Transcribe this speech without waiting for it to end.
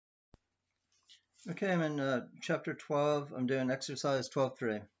Okay, I'm in chapter 12. I'm doing exercise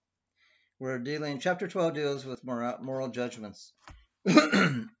 12.3. Chapter 12 deals with moral judgments.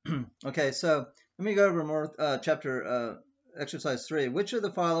 Okay, so let me go over exercise 3. Which of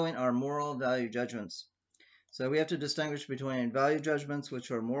the following are moral value judgments? So we have to distinguish between value judgments,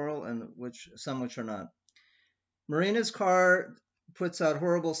 which are moral, and some which are not. Marina's car puts out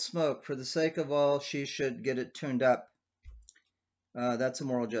horrible smoke. For the sake of all, she should get it tuned up. That's a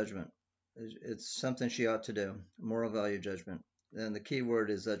moral judgment. It's something she ought to do, moral value judgment. And the key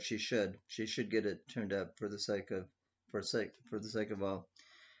word is that she should. She should get it tuned up for the sake of all.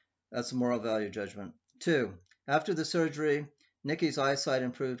 That's a moral value judgment. 2. After the surgery, Nikki's eyesight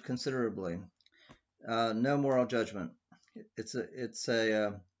improved considerably. No moral judgment. It's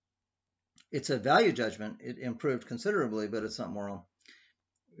a value judgment. It improved considerably, but it's not moral.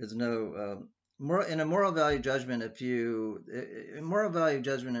 There's no in a moral value judgment. Moral value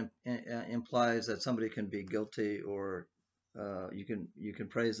judgment implies that somebody can be guilty, or you can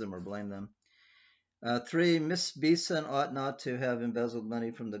praise them or blame them. 3, Miss Beeson ought not to have embezzled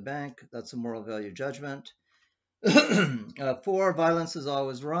money from the bank. That's a moral value judgment. 4, violence is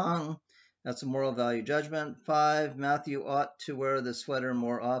always wrong. That's a moral value judgment. 5, Matthew ought to wear the sweater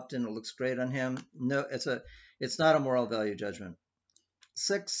more often. It looks great on him. No, it's not a moral value judgment.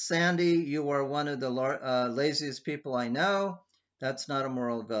 6, Sandy, you are one of the laziest people I know. That's not a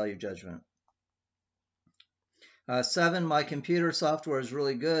moral value judgment. 7, my computer software is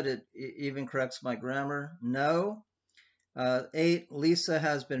really good. It even corrects my grammar. No. 8, Lisa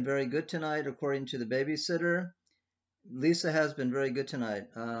has been very good tonight, according to the babysitter. Lisa has been very good tonight.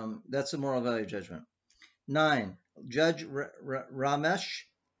 That's a moral value judgment. 9, Judge Ramesh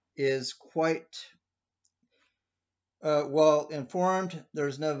is quite well informed.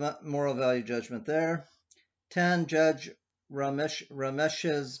 There's no moral value judgment there. 10, Judge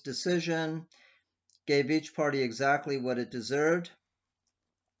Ramesh's decision gave each party exactly what it deserved.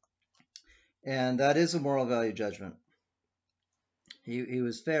 And that is a moral value judgment. He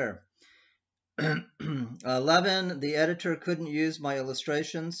was fair. 11, the editor couldn't use my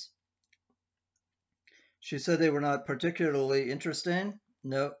illustrations. She said they were not particularly interesting.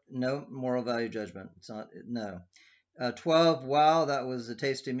 No moral value judgment. It's not, no. 12, wow, that was a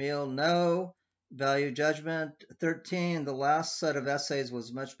tasty meal. No value judgment. 13, the last set of essays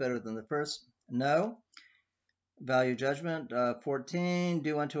was much better than the first. No value judgment. 14,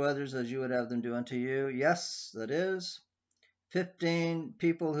 do unto others as you would have them do unto you. Yes, that is. 15,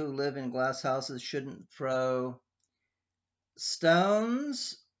 people who live in glass houses shouldn't throw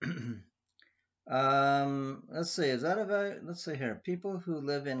stones. Let's see, is that a value? Let's see here. People who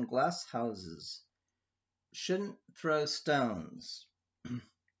live in glass houses shouldn't throw stones.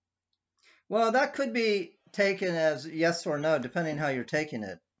 Well, that could be taken as yes or no, depending how you're taking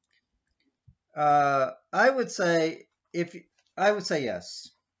it. I would say yes.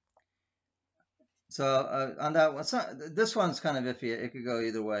 So on that one, this one's kind of iffy. It could go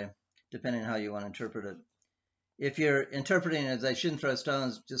either way, depending on how you want to interpret it. If you're interpreting it as they shouldn't throw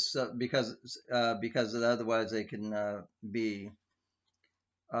stones just because otherwise they can be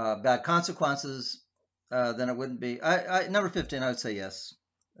bad consequences, then it wouldn't be. Number 15, I would say yes.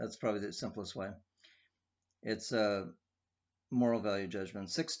 That's probably the simplest way. It's a moral value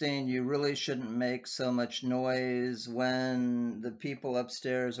judgment. 16, you really shouldn't make so much noise when the people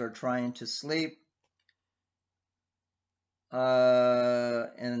upstairs are trying to sleep.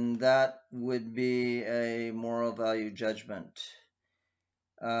 And that would be a moral value judgment.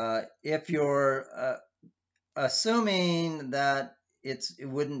 If you're assuming that it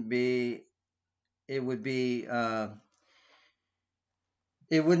wouldn't be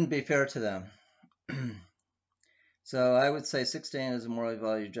fair to them. So I would say 16 is a moral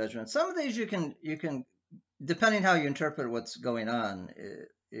value judgment. Some of these you can, depending how you interpret what's going on,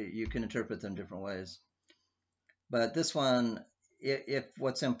 you can interpret them different ways. But this one, if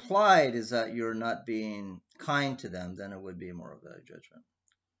what's implied is that you're not being kind to them, then it would be a moral value judgment.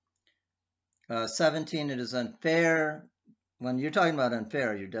 17, it is unfair. When you're talking about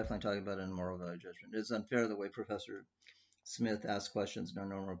unfair, you're definitely talking about a moral value judgment. It's unfair the way Professor Smith asks questions no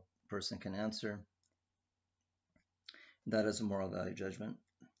normal person can answer. That is a moral value judgment.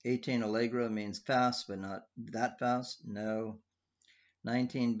 18, allegro means fast, but not that fast. No.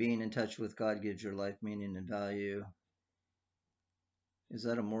 19, being in touch with God gives your life meaning and value. Is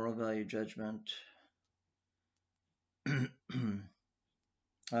that a moral value judgment?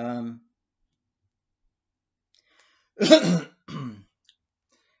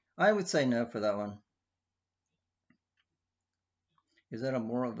 I would say no for that one. Is that a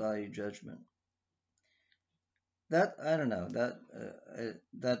moral value judgment? That, I don't know.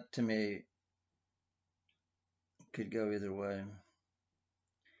 That to me Could go either way.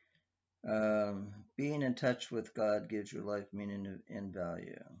 Being in touch with God gives your life meaning and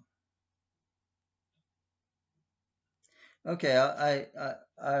value. Okay,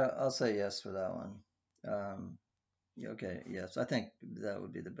 I'll say yes for that one. Okay, yes, I think that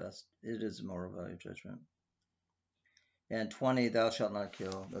would be the best. It is a moral value judgment. And 20, thou shalt not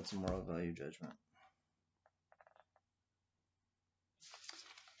kill. That's a moral value judgment.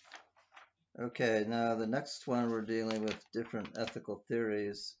 Okay, now the next one we're dealing with different ethical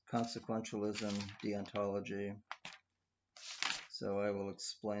theories, consequentialism, deontology. So I will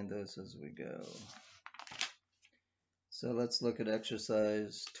explain those as we go. So let's look at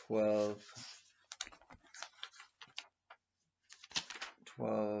exercise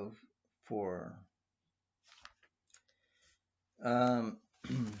 12.4.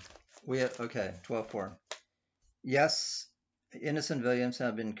 Okay, 12.4. Yes, innocent civilians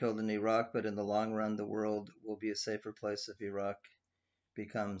have been killed in Iraq, but in the long run, the world will be a safer place if Iraq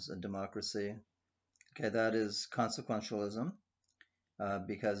becomes a democracy. Okay, that is consequentialism,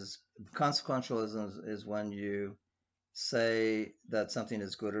 because consequentialism is when you say that something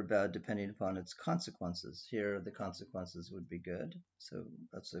is good or bad depending upon its consequences. Here, the consequences would be good, so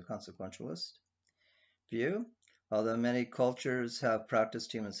that's a consequentialist view. Although many cultures have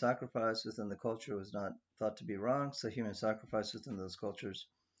practiced human sacrifice, within the culture was not thought to be wrong, so human sacrifice within those cultures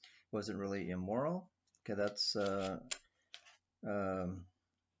wasn't really immoral. Okay, that's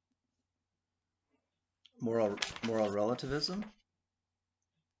moral relativism.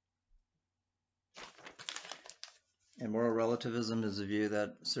 And moral relativism is a view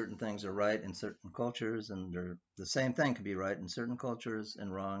that certain things are right in certain cultures, and the same thing could be right in certain cultures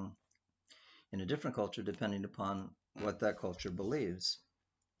and wrong in a different culture, depending upon what that culture believes.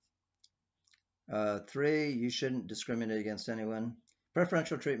 3, you shouldn't discriminate against anyone.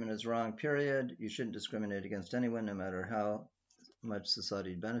 Preferential treatment is wrong, period. You shouldn't discriminate against anyone, no matter how much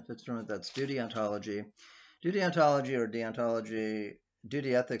society benefits from it. That's duty ontology. Duty ontology or deontology,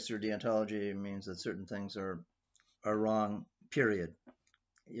 duty ethics or deontology means that certain things are wrong, period,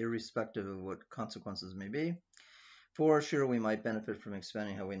 irrespective of what consequences may be. 4, sure, we might benefit from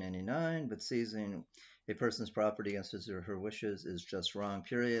expanding Highway 99, but seizing a person's property against his or her wishes is just wrong,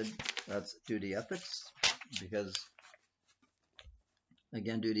 period. That's duty ethics, because,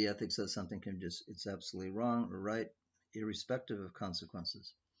 again, duty ethics says something it's absolutely wrong or right, irrespective of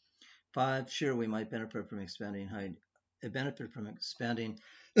consequences. 5, sure, we might benefit from expanding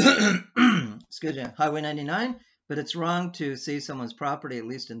excuse me, Highway 99, but it's wrong to seize someone's property, at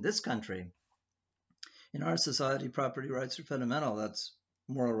least in this country. In our society, property rights are fundamental. That's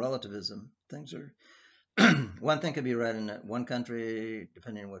moral relativism. Things are one thing can be right in one country,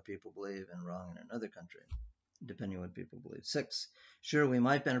 depending on what people believe, and wrong in another country, depending on what people believe. 6, sure, we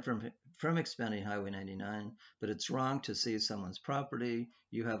might benefit from expanding Highway 99, but it's wrong to seize someone's property.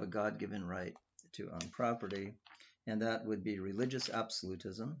 You have a God-given right to own property, and that would be religious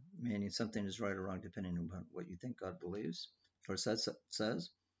absolutism, meaning something is right or wrong depending on what you think God believes or says.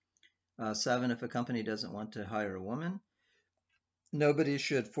 7, if a company doesn't want to hire a woman, nobody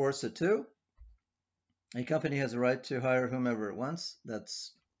should force it to. A company has a right to hire whomever it wants.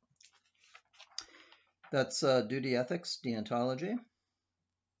 That's duty ethics, deontology.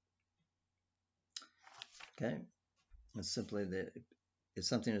 Okay, it's simply if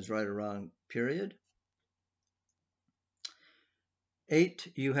something is right or wrong, period.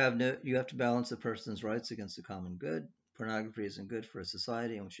 8, you have to balance the person's rights against the common good. Pornography isn't good for a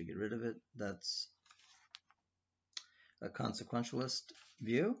society, and we should get rid of it. That's a consequentialist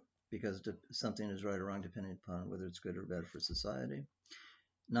view, because something is right or wrong depending upon whether it's good or bad for society.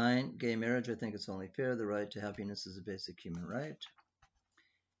 9, gay marriage, I think it's only fair. The right to happiness is a basic human right.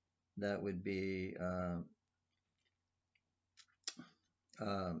 That would be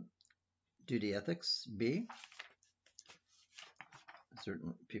duty ethics, B.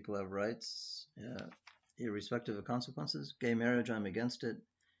 Certain people have rights, irrespective of consequences. Gay marriage, I'm against it.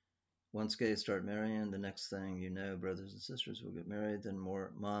 Once gays start marrying, the next thing you know, brothers and sisters will get married, then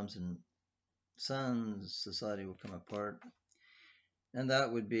more moms and sons, society will come apart. And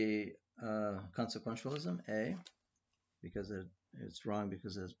that would be consequentialism, A, because it's wrong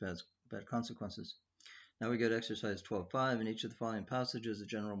because it has bad consequences. Now we go to exercise 12.5. In each of the following passages, a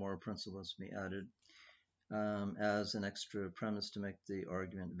general moral principle is to be added as an extra premise to make the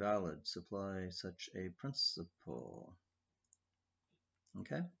argument valid. Supply such a principle.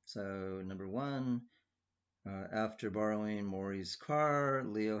 Okay, so number 1, after borrowing Maury's car,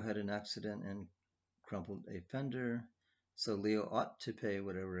 Leo had an accident and crumpled a fender, so Leo ought to pay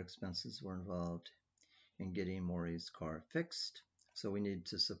whatever expenses were involved in getting Maury's car fixed. So we need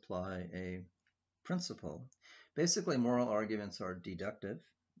to supply a principle. Basically, moral arguments are deductive.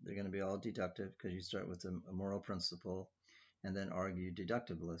 They're going to be all deductive because you start with a moral principle and then argue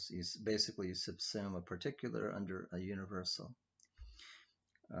deductively. Basically, you subsume a particular under a universal.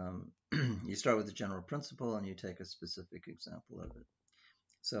 You start with a general principle and you take a specific example of it.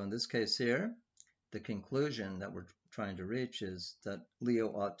 So in this case here, the conclusion that we're trying to reach is that Leo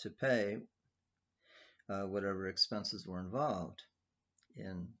ought to pay whatever expenses were involved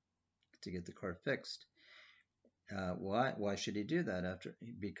to get the car fixed. Why should he do that?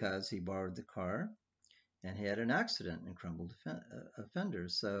 Because he borrowed the car and he had an accident and crumbled a fender.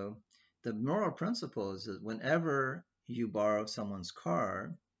 So the moral principle is that whenever you borrow someone's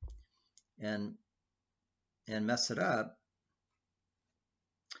car and mess it up,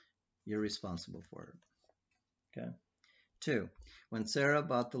 you're responsible for it. Okay. 2. When Sarah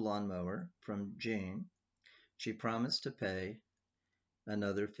bought the lawnmower from Jean, she promised to pay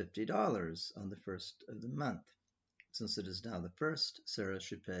another $50 on the first of the month. Since it is now the first, Sarah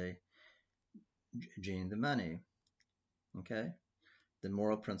should pay Jean the money. Okay? The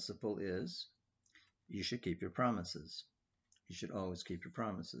moral principle is you should keep your promises. You should always keep your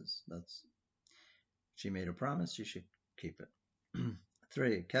promises. She made a promise, you should keep it.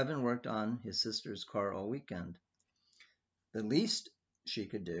 3. Kevin worked on his sister's car all weekend. The least she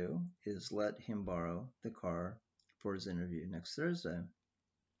could do is let him borrow the car for his interview next Thursday.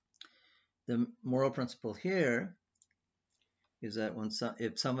 The moral principle here is that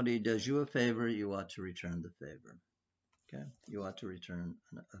if somebody does you a favor, you ought to return the favor. Okay, you ought to return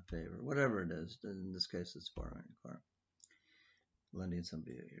a favor, whatever it is. In this case, it's borrowing a car, lending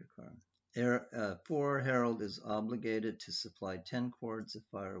somebody your car. 4. Harold is obligated to supply 10 cords of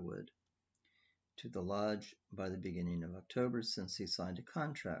firewood to the lodge by the beginning of October, since he signed a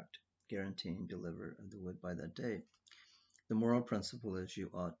contract guaranteeing delivery of the wood by that date. The moral principle is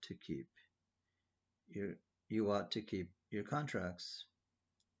you ought to keep your contracts.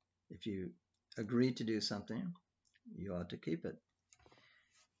 If you agree to do something, you ought to keep it.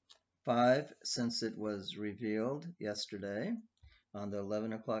 5. Since it was revealed yesterday on the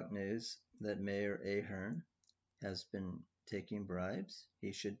 11 o'clock news that Mayor Ahern has been taking bribes,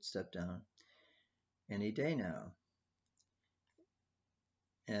 he should step down any day now.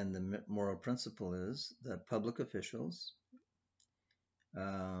 And the moral principle is that public officials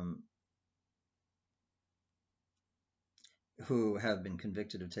who have been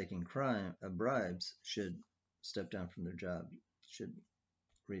convicted of taking bribes should step down from their job, should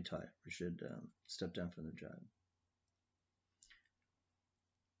retire, or should step down from their job.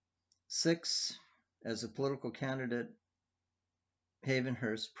 6. As a political candidate,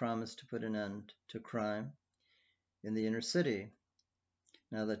 Havenhurst promised to put an end to crime in the inner city.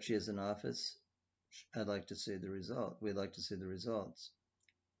 Now that she is in office, I'd like to see the result. We'd like to see the results.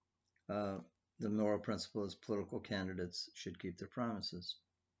 The moral principle is political candidates should keep their promises.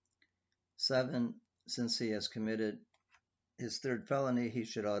 7. Since he has committed his third felony, he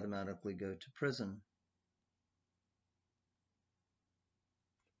should automatically go to prison.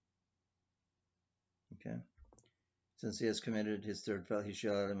 Okay. Since he has committed his third felony, he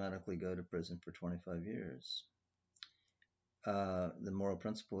should automatically go to prison for 25 years. The moral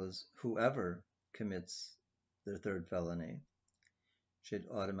principle is whoever commits their third felony should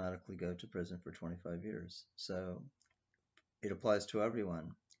automatically go to prison for 25 years. So it applies to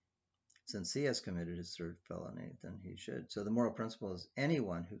everyone. Since he has committed his third felony, then he should. So the moral principle is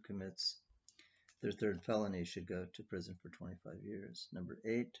anyone who commits their third felony should go to prison for 25 years. Number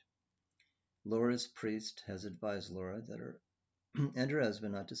 8, Laura's priest has advised Laura that her and her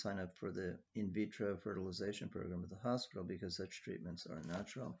husband not to sign up for the in vitro fertilization program at the hospital because such treatments are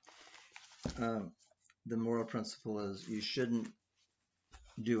unnatural. The moral principle is you shouldn't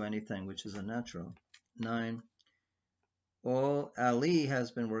do anything which is unnatural. 9, Ali has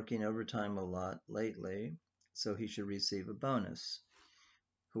been working overtime a lot lately, so he should receive a bonus.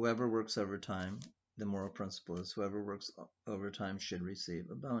 Whoever works overtime, the moral principle is whoever works overtime should receive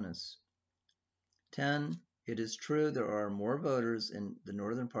a bonus. 10, it is true there are more voters in the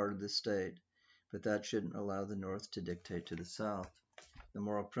northern part of the state, but that shouldn't allow the North to dictate to the South. The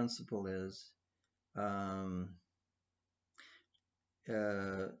moral principle is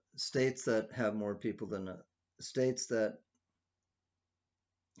states that have more people than states that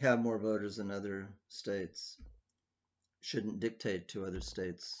have more voters than other states shouldn't dictate to other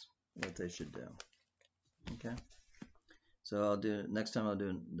states what they should do. Okay, so next time I'll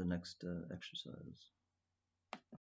do the next exercise.